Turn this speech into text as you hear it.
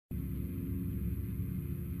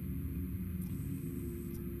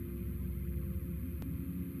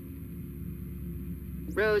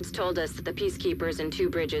Rhodes told us that the Peacekeepers and Two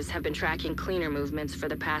Bridges have been tracking cleaner movements for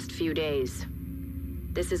the past few days.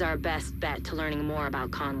 This is our best bet to learning more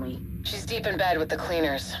about Conley. She's deep in bed with the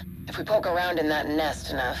cleaners. If we poke around in that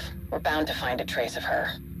nest enough, we're bound to find a trace of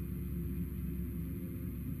her.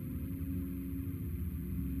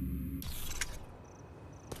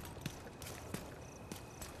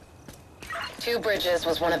 Two Bridges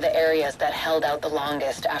was one of the areas that held out the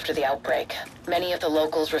longest after the outbreak. Many of the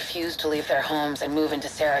locals refused to leave their homes and move into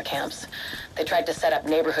Sarah camps. They tried to set up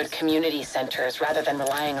neighborhood community centers rather than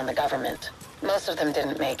relying on the government. Most of them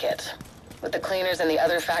didn't make it. With the cleaners and the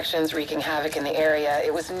other factions wreaking havoc in the area,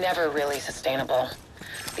 it was never really sustainable.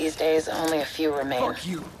 These days, only a few remain. Fuck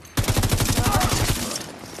you!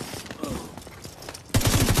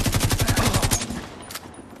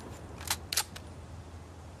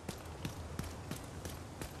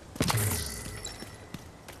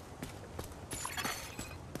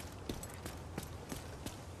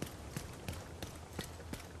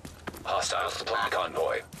 Hostile supply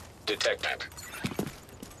convoy detected.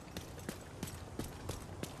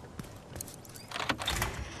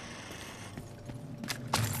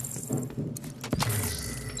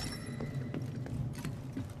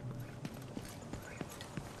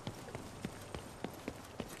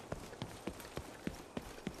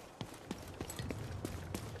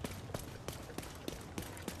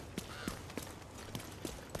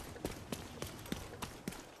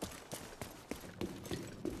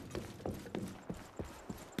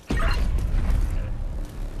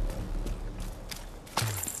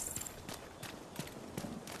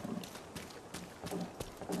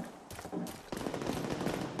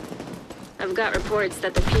 I've got reports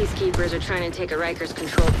that the Peacekeepers are trying to take a Rikers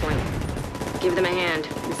control point. Give them a hand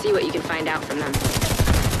and see what you can find out from them.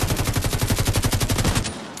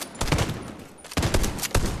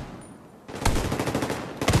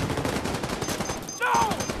 No!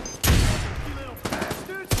 You little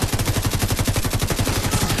bastards!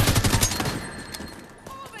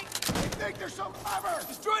 They think they're so clever!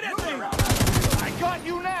 Destroy that thing! I got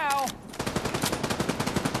you now!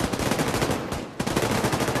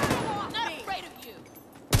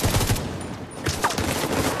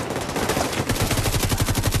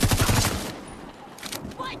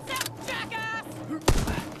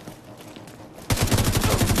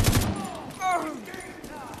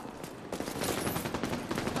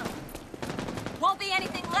 Won't be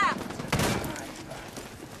anything left.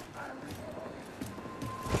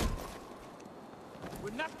 We're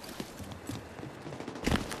not...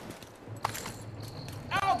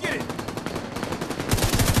 I'll get it!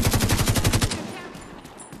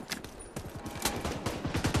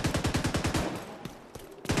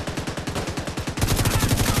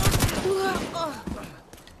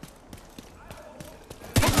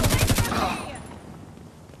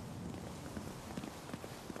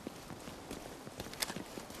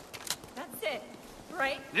 That's it,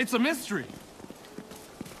 right? It's a mystery.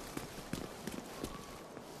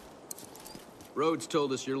 Rhodes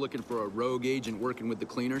told us you're looking for a rogue agent working with the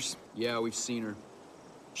cleaners. Yeah, we've seen her.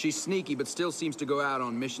 She's sneaky, but still seems to go out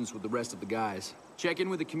on missions with the rest of the guys. Check in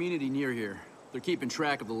with the community near here. They're keeping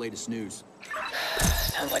track of the latest news.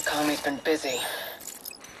 Sounds like Conley's been busy.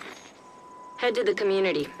 Head to the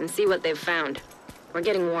community and see what they've found. We're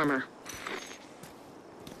getting warmer.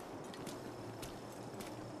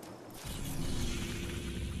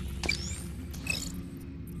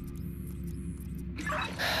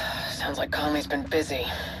 Sounds like Conley's been busy.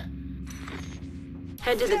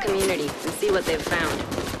 Head to the community and see what they've found.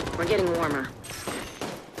 We're getting warmer.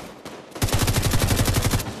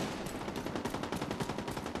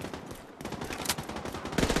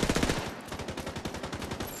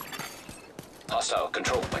 Hostile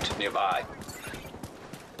control point nearby.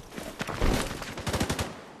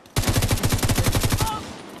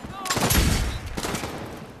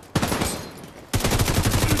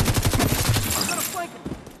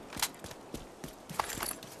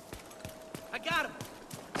 I got him!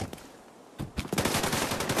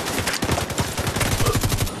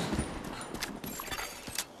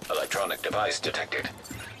 Electronic device detected.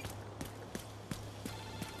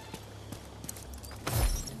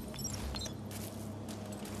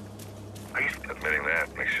 Admitting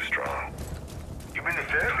that makes you strong. You been to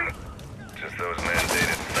therapy? Just those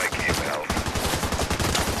mandated psyche evals.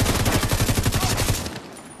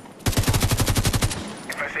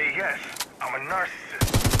 If I say yes, I'm a narcissist.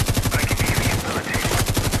 I can be rehabilitated.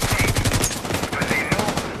 Maybe. If I say no,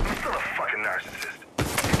 I'm still a fucking narcissist.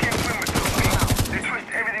 You can't swim with those people. They twist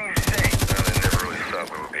everything you say. Well, they never really thought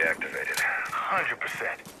we would be activated. 100%.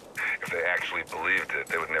 If they actually believed it,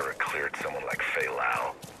 they would never have cleared someone like Fei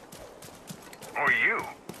Lao. Or you.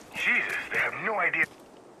 Jesus, they have no idea.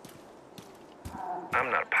 I'm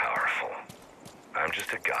not powerful. I'm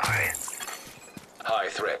just a guy. High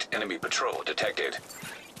threat enemy patrol detected.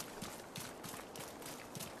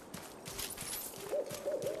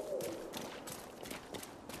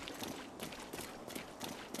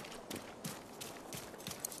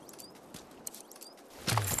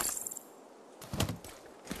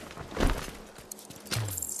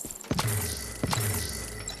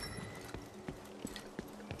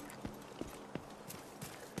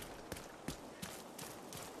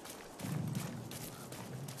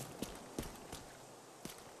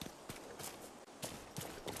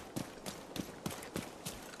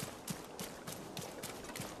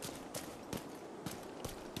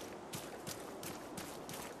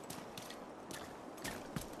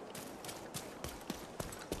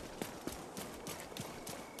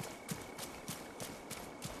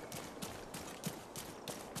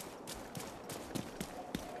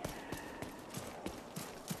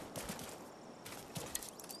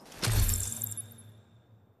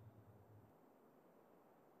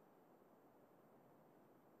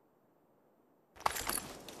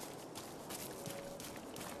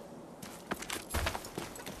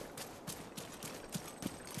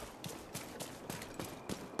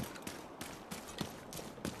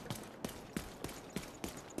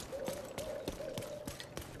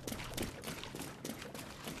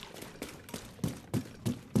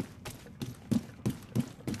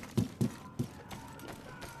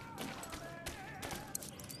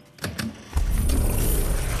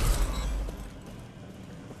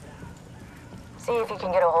 See if you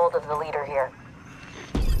can get a hold of the leader here.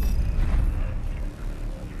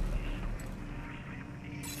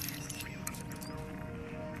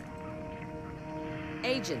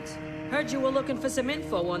 Agent, heard you were looking for some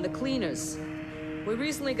info on the cleaners. We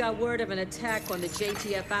recently got word of an attack on the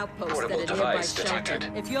JTF outpost Portable at a nearby device shelter.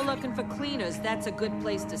 detected. If you're looking for cleaners, that's a good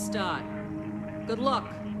place to start. Good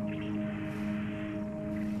luck.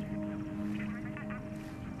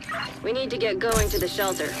 We need to get going to the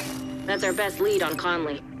shelter. That's our best lead on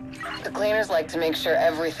Conley. The cleaners like to make sure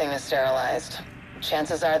everything is sterilized.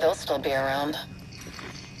 Chances are they'll still be around.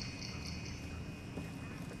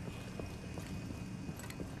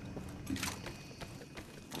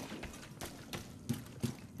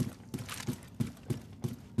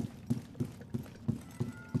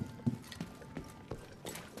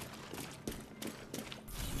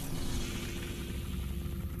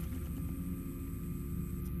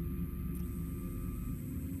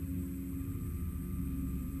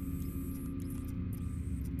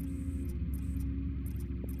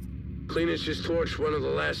 Cleaners just torched one of the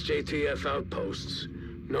last JTF outposts.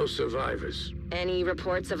 No survivors. Any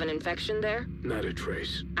reports of an infection there? Not a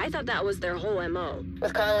trace. I thought that was their whole MO.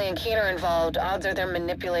 With Conley and Keener involved, odds are they're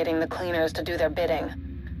manipulating the cleaners to do their bidding.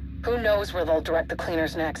 Who knows where they'll direct the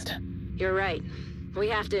cleaners next? You're right. We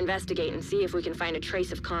have to investigate and see if we can find a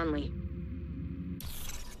trace of Conley.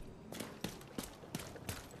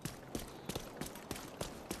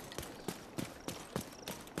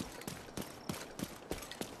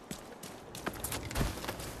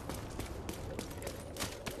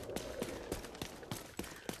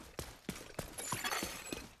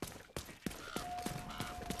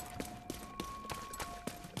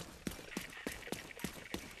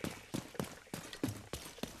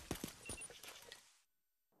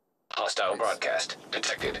 Hostile broadcast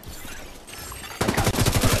detected.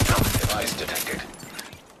 Electronic device detected.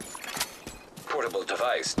 Portable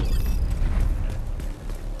device.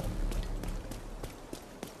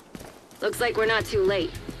 Looks like we're not too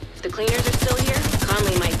late. If the cleaners are still here,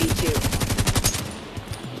 Conley might be too.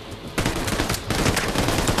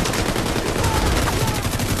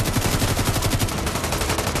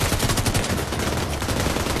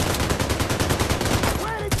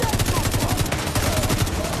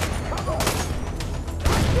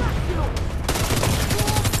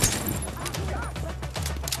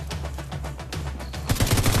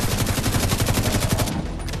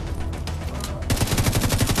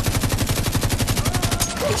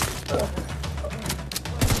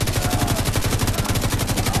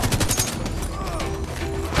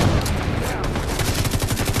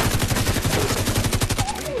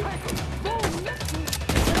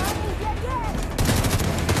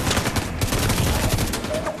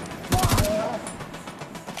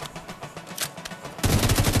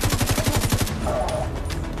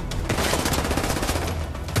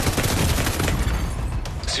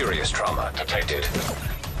 Serious trauma detected.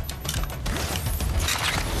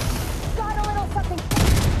 Got a little something.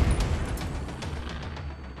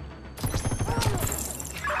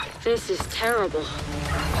 This is terrible.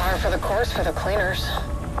 Par for the course for the cleaners.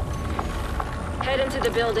 Head into the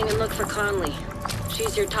building and look for Conley.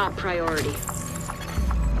 She's your top priority.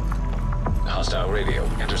 Hostile radio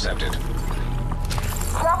intercepted.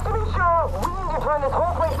 Just to be sure, we need to turn this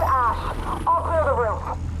whole place to ash. I'll clear the roof.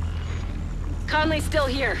 Conley's still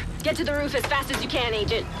here. Get to the roof as fast as you can,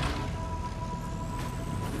 Agent.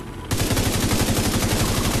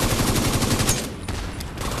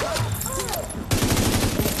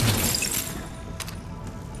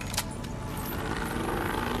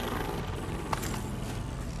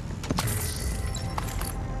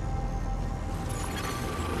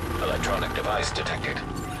 Electronic device detected.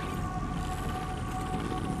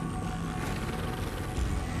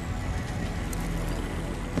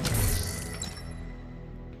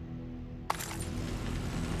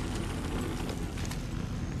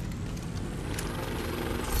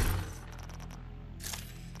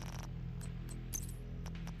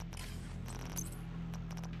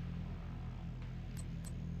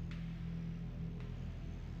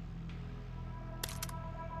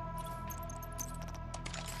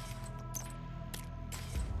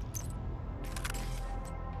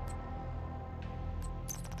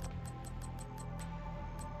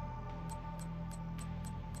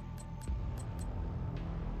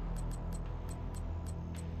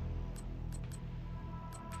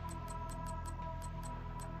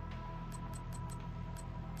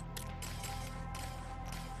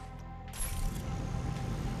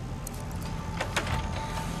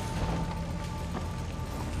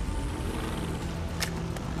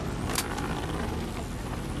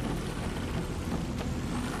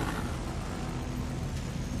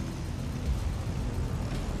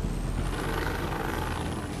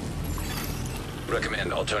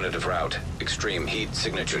 Recommend alternative route. Extreme heat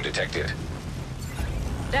signature detected.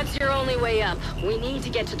 That's your only way up. We need to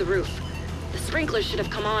get to the roof. The sprinklers should have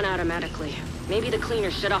come on automatically. Maybe the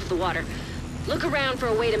cleaners shut off the water. Look around for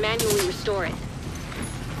a way to manually restore it.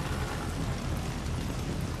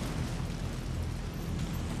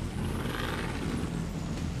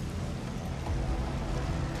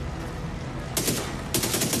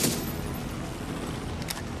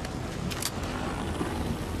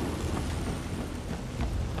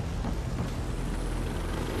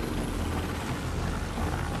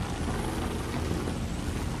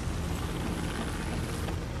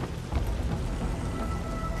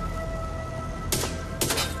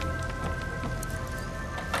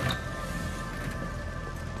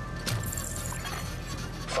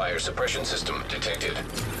 Fire suppression system detected.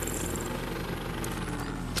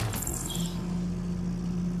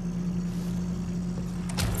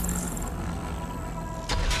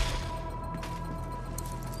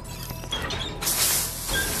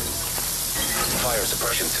 Fire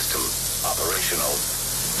suppression system operational.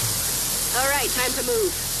 All right, time to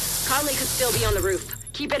move. Conley could still be on the roof.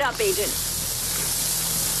 Keep it up, Agent.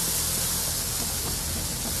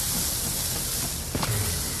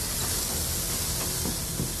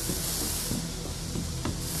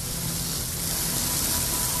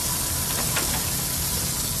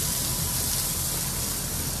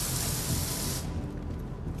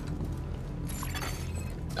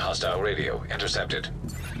 Hostile radio intercepted.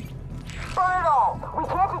 Burn it all. We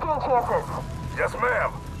can't take any chances. Yes,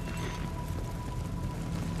 ma'am.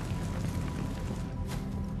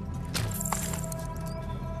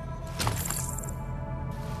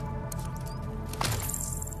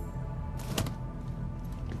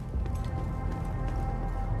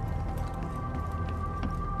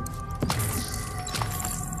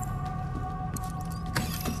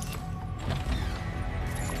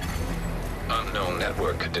 Unknown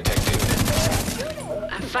network detected.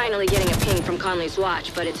 I'm finally getting a ping from Conley's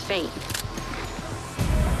watch, but it's faint.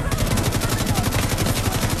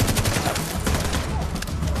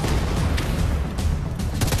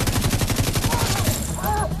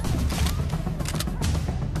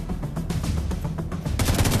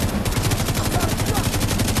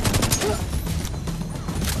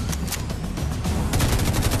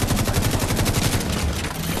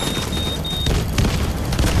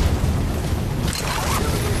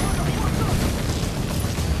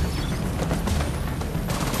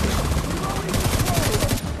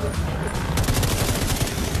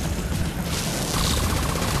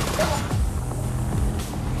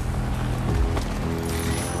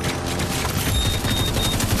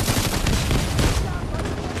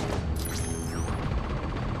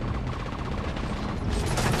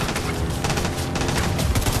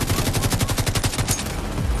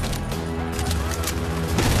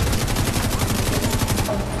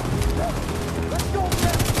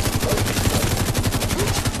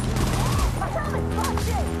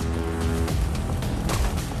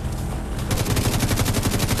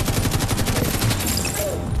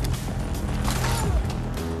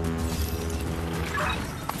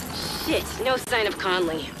 Shit, no sign of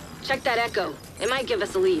Conley. Check that echo. It might give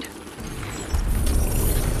us a lead.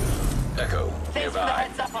 Echo, Thanks for the nearby.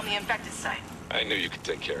 heads up on the infected site. I knew you could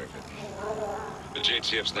take care of it. The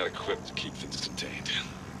JTF's not equipped to keep things contained.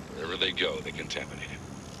 Wherever they go, they contaminate it.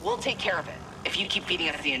 We'll take care of it, if you keep feeding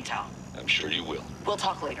us the intel. I'm sure you will. We'll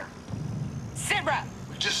talk later. Sit rep!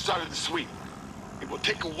 We just started the sweep. It will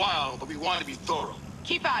take a while, but we want to be thorough.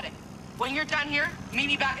 Keep at it. When you're done here, meet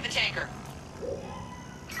me back at the tanker.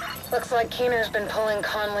 Looks like Keener's been pulling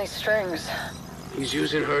Conley's strings. He's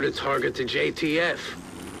using her to target the JTF,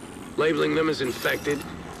 labeling them as infected,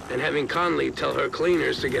 and having Conley tell her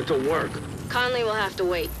cleaners to get to work. Conley will have to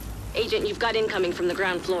wait. Agent, you've got incoming from the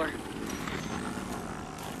ground floor.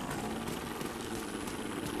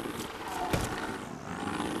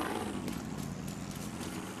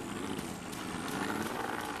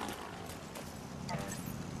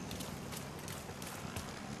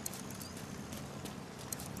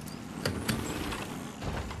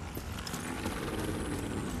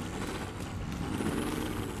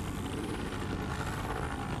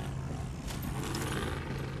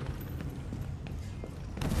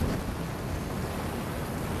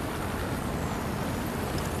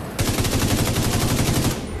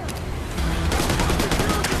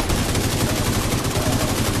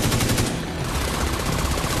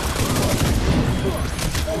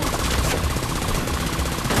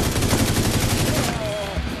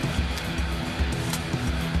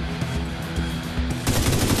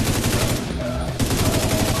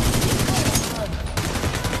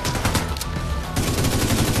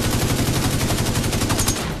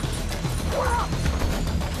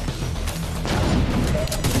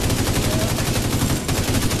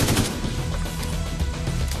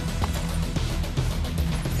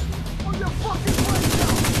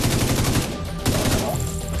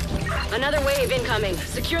 Another wave incoming.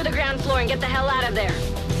 Secure the ground floor and get the hell out of there.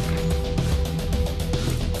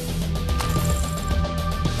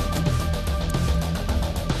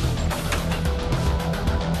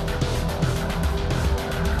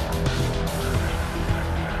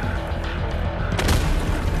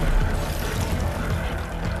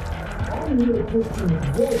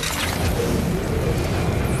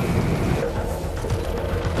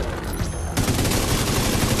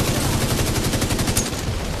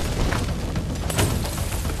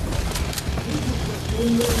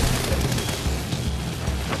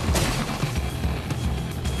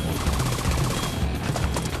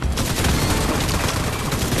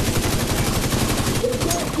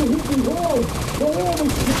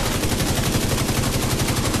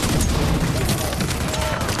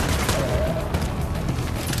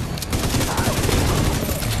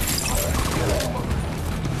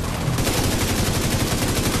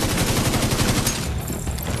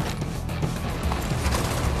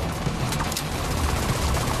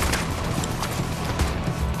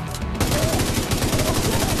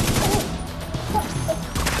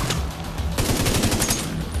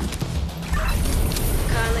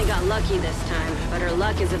 Lucky this time, but her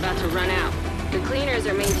luck is about to run out. The cleaners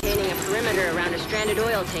are maintaining a perimeter around a stranded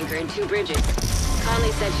oil tanker and 2 bridges.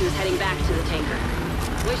 Conley said she was heading back to the tanker.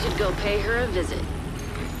 We should go pay her a visit.